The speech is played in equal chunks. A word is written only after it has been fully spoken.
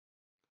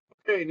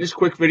Hey, in this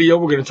quick video,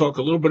 we're going to talk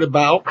a little bit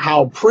about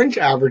how print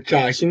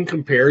advertising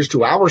compares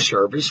to our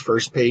service,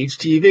 First Page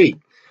TV.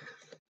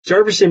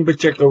 Service in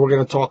particular we're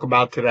going to talk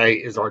about today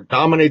is our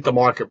Dominate the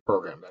Market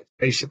program. That's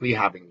basically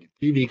having a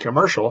TV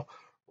commercial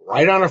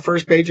right on the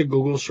first page of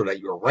Google so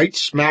that you're right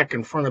smack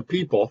in front of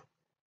people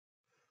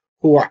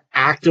who are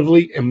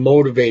actively and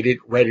motivated,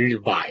 ready to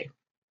buy.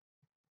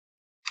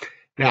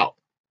 Now,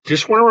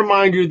 just want to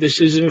remind you, this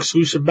is an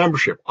exclusive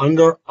membership.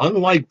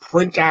 Unlike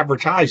print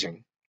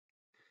advertising,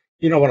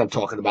 you know what I'm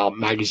talking about,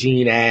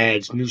 magazine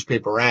ads,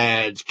 newspaper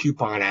ads,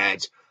 coupon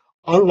ads.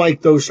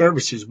 Unlike those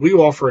services, we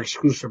offer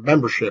exclusive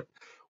membership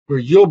where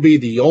you'll be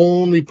the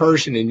only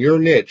person in your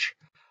niche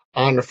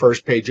on the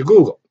first page of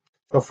Google.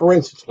 So for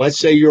instance, let's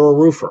say you're a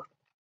roofer.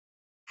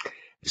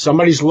 If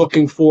somebody's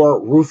looking for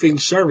roofing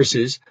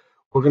services,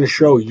 we're going to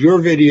show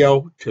your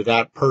video to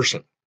that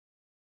person.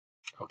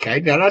 Okay,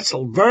 now that's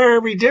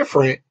very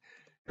different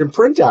than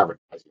print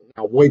advertising.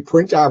 Now, the way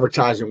print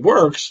advertising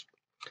works,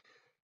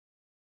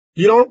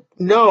 you don't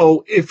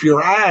know if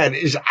your ad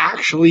is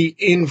actually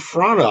in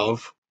front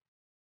of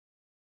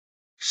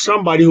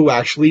somebody who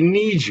actually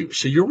needs you.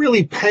 So you're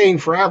really paying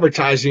for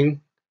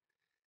advertising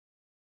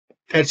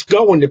that's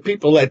going to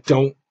people that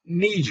don't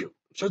need you.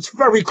 So it's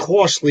very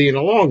costly in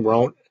the long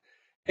run,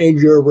 and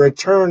your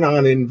return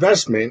on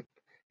investment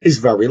is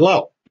very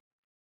low.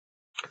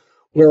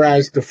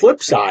 Whereas the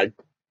flip side,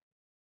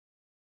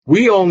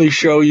 we only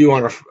show you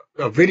on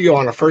a video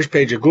on the first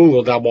page of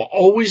Google that will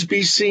always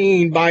be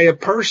seen by a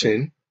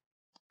person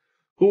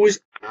who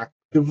is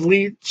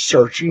actively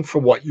searching for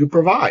what you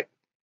provide.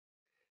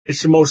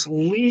 It's the most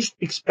least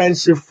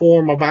expensive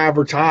form of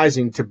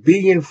advertising to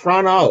be in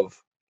front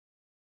of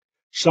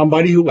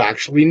somebody who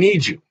actually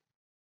needs you.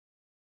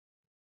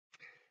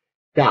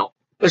 Now,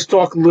 let's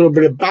talk a little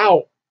bit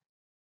about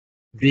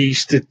the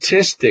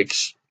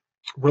statistics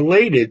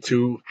related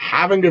to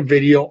having a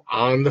video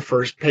on the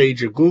first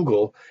page of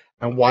Google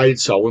and why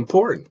it's so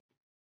important.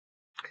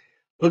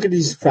 Look at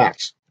these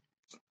facts.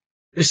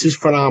 This is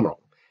phenomenal.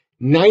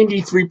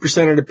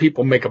 93% of the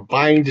people make a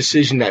buying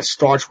decision that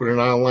starts with an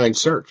online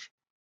search.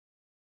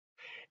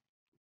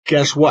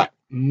 Guess what?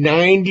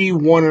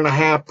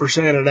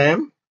 91.5% of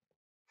them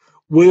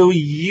will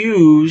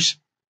use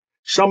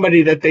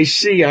somebody that they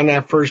see on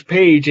that first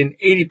page, and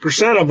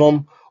 80% of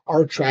them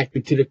are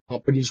attracted to the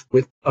companies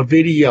with a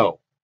video.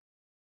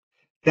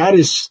 That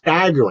is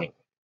staggering.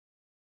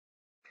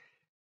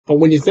 But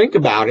when you think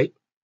about it,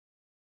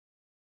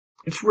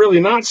 it's really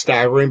not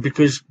staggering,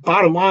 because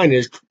bottom line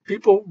is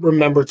people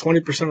remember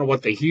 20% of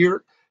what they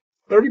hear,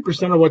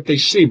 30% of what they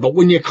see. But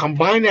when you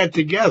combine that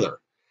together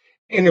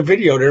in a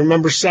video, they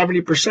remember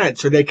 70%,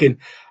 so they can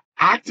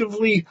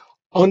actively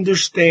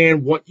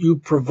understand what you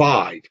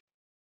provide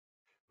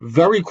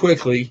very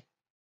quickly.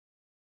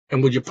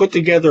 And when you put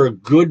together a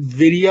good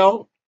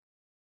video,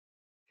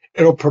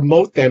 it'll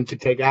promote them to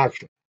take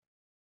action.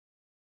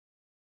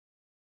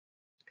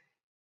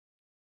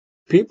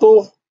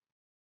 People,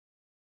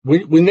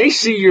 when they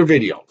see your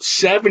video,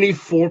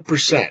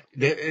 74%,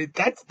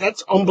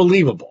 that's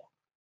unbelievable.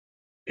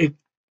 It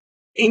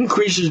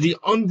increases the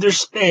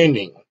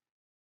understanding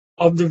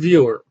of the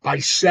viewer by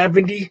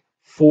 74%.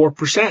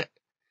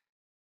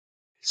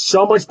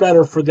 So much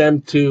better for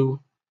them to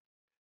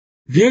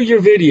view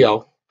your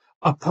video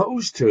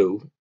opposed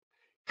to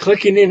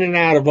clicking in and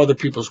out of other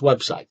people's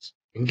websites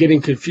and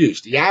getting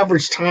confused. The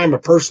average time a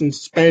person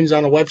spends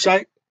on a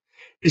website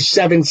is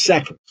 7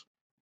 seconds.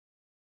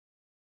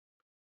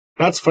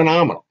 That's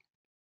phenomenal.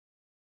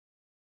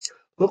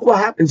 Look what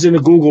happens in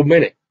a Google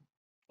minute.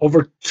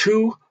 Over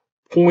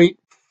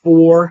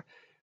 2.4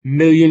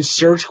 million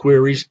search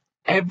queries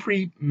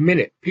every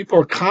minute.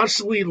 People are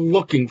constantly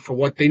looking for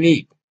what they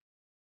need.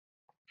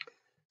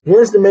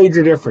 Here's the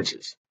major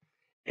differences.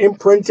 In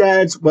print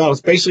ads, well,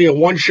 it's basically a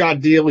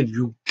one-shot deal, and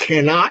you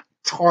cannot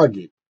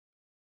target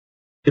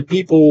the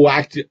people who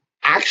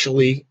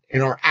actually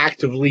and are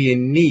actively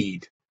in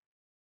need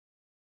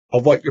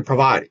of what you're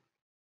providing.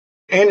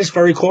 And it's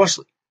very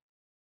costly.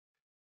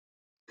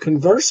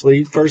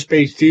 Conversely, First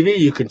Page TV,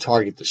 you can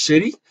target the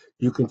city.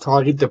 You can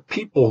target the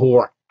people who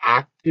are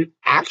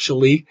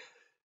actually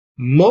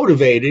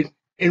motivated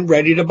and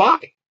ready to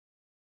buy.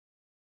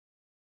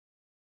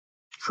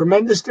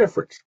 Tremendous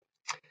difference.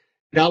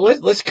 Now,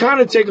 let's kind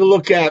of take a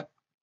look at,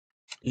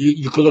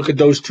 you can look at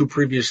those two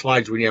previous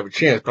slides when you have a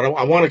chance, but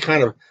I want to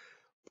kind of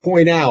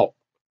point out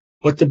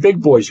what the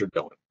big boys are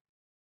doing.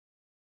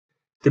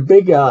 The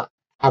big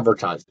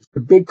advertisers, the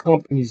big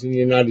companies in the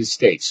United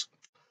States.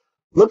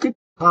 Look at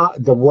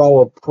the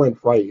row of print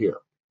right here.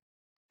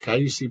 Okay,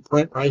 you see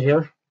print right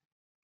here?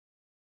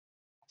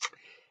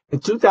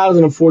 In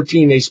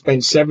 2014, they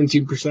spent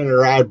 17% of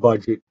their ad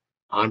budget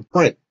on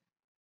print.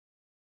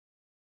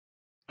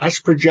 That's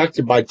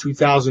projected by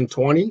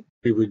 2020 to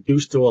be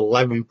reduced to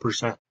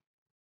 11%.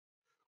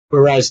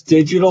 Whereas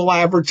digital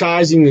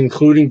advertising,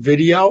 including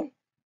video,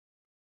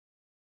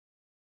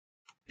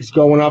 is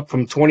going up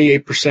from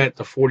 28%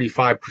 to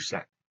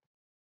 45%.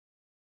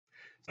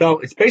 So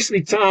it's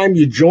basically time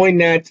you join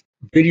that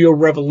video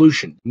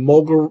revolution,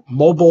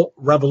 mobile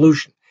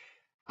revolution.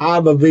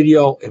 have a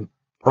video in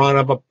front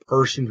of a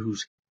person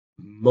who's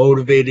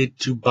motivated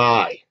to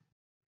buy.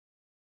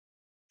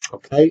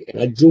 Okay,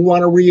 and I do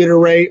want to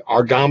reiterate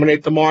our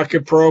Dominate the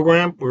Market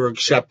program. We're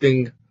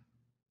accepting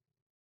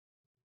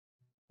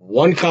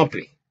one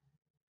company.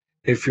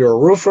 If you're a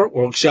roofer,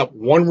 we'll accept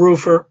one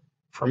roofer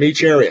from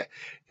each area.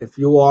 If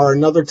you are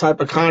another type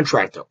of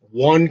contractor,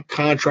 one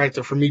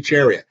contractor from each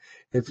area.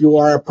 If you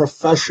are a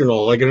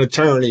professional, like an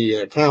attorney,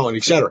 an accountant,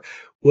 etc.,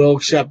 we'll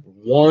accept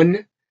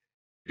one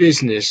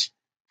business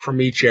from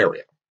each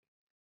area.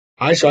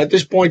 All right, so at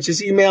this point,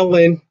 just email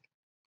Lynn,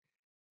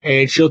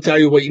 and she'll tell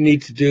you what you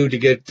need to do to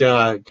get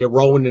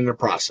rolling in the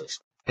process.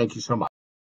 Thank you so much.